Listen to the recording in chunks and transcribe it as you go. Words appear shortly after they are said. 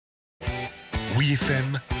Oui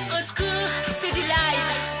FM. Au secours, c'est du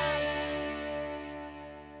live.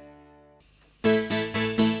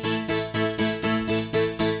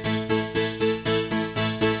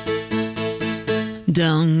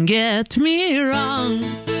 Don't get me wrong,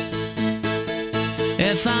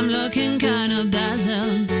 if I'm looking kind of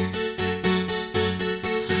dazzled,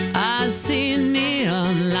 I see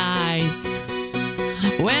neon lights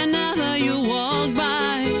whenever you walk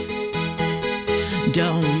by.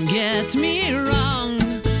 Don't get me wrong,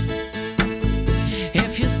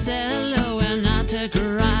 if you say hello and I take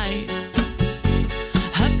a ride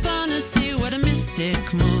up on the sea with a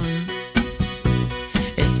mystic moon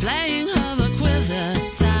is playing havoc with the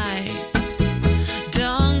tide.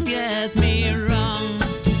 Don't get me wrong,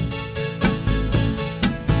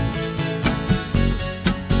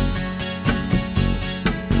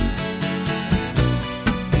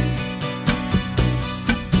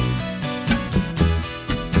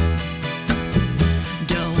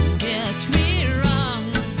 don't get me wrong,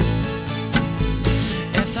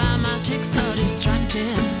 if I'm so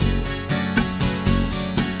distracted,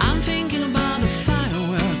 I'm thinking about the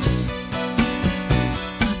fireworks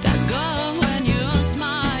that go off when you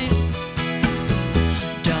smile.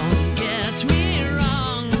 Don't get me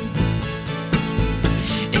wrong,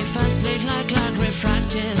 if I split like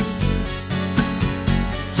refracted,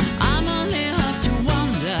 I'm only have to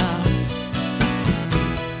wander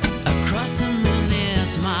across a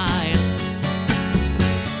moonlit mile.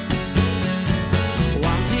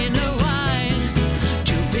 Once in a while,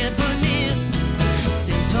 two people meet,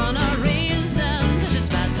 seems for no reason, they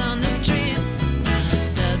just pass on the street.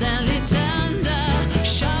 Suddenly tender,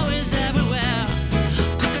 show is everywhere.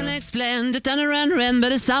 Who can explain the turn and rain, but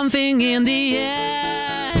there's something in the air.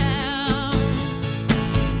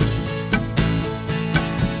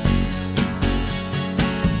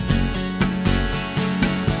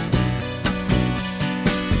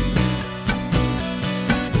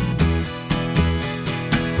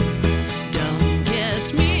 Don't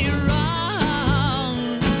get me wrong,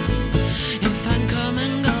 if I come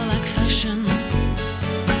and go like fashion,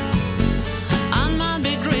 I might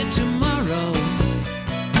be great tomorrow,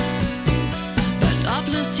 but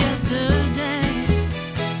hopeless yesterday.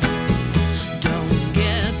 Don't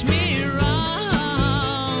get me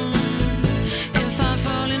wrong, if I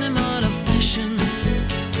fall in a mode of passion,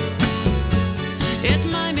 it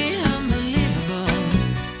might be unbelievable,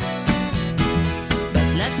 but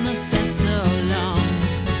let not say so long.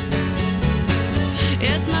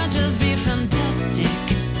 It might just be fantastic.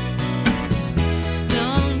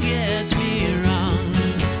 Don't get me wrong.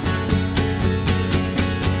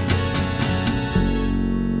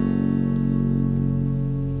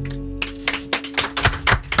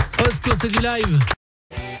 Au secours, c'est du live.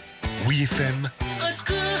 Oui FM.